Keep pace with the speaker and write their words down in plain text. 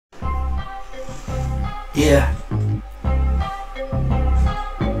Yeah.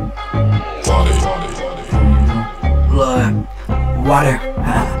 Blood, water,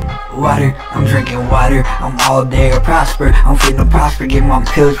 water, I'm drinking water, I'm all there, prosper, I'm finna prosper, get my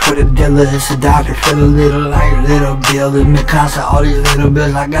pills for the dealer, it's a doctor, feel a little like a little bill, in the concert, all these little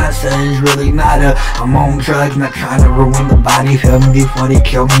bills I got, so it's really not I'm on drugs, not trying to ruin the body, feel me before they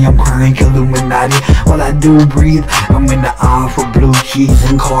kill me, I'm crying, Illuminati, while I do breathe, I'm in the aisle for blue cheese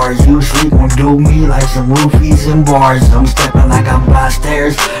and cars, you sleep on do me like some roofies and bars, I'm stepping like I'm by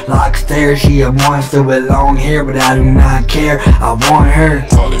stairs, lock stairs, she a monster with long hair, but I do not care, I want her,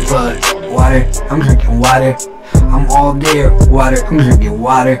 but water, I'm drinking water, I'm all there, water, I'm drinking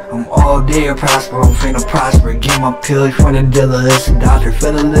water, I'm all there, prosper, I'm finna prosper, get my pills from the dealer, it's a doctor,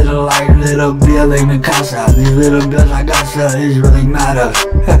 feel a little like a little bill in the concert, these little bills I got, so it's really not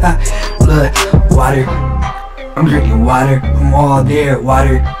look, water, I'm drinking water, I'm all there,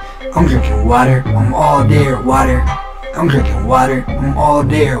 water, I'm drinking water, I'm all there, water, I'm drinking water, I'm all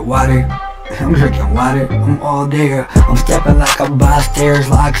there, water, I'm drinking water, I'm all there, I'm stepping like I'm by stairs,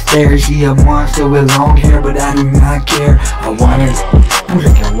 lock stairs, she a monster with long hair, but I do not care, I want her, I'm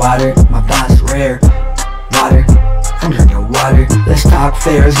drinking water, my thoughts rare, water, I'm drinking water, let's talk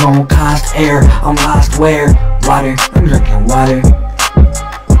fair, it's gon' cost air, I'm lost where, water, I'm drinking water,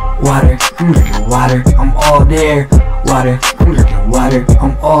 water, I'm drinking water, I'm all there, water, I'm drinking water,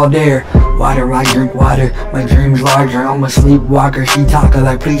 I'm all there, water, I drink water, my dream's larger, I'm a sleepwalker, she talkin'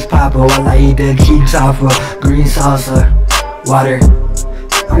 like please papa while I eat the cheeks off of green salsa, water,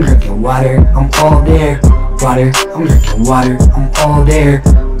 I'm drinking water, I'm all there, water, I'm drinking water, I'm all there,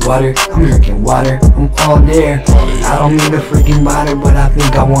 water, I'm drinking water, I'm all there, I don't need a freaking body, but I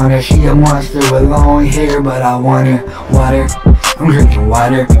think I want her, she a monster with long hair, but I want her, water, I'm drinking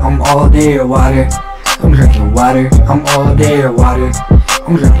water, I'm all there, water, I'm drinking water, I'm all there, water,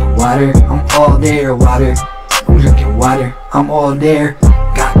 I'm drinking water, I'm all there, water, I'm drinking water, I'm all there,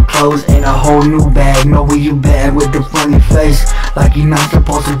 got clothes in a whole new bag, know where you bad with the funny face, like you're not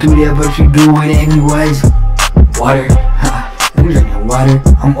supposed to do that, but you do it anyways, water, I'm drinking water,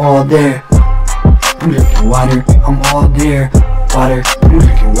 I'm all there, I'm drinking water, I'm all there, water, I'm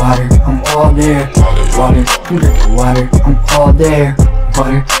drinking water, I'm all there, water, I'm drinking water, I'm all there,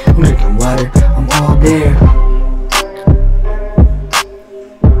 water, I'm drinking water, I'm all there,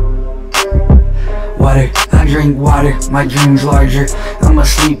 water, I drink water, my dream's larger, I'm a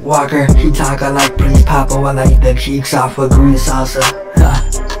sleepwalker, she talkin' like please papa while I eat the cheeks off of green salsa,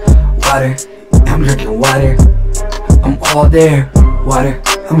 water, I'm drinking water, I'm all there, water,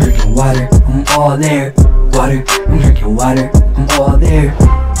 I'm drinking water, I'm all there, water, I'm drinking water, I'm all there,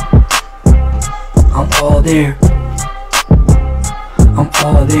 I'm all there, I'm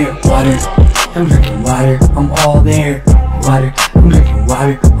all there, water, I'm drinking water, I'm all there, water, I'm drinking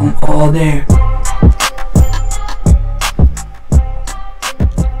water, I'm all there.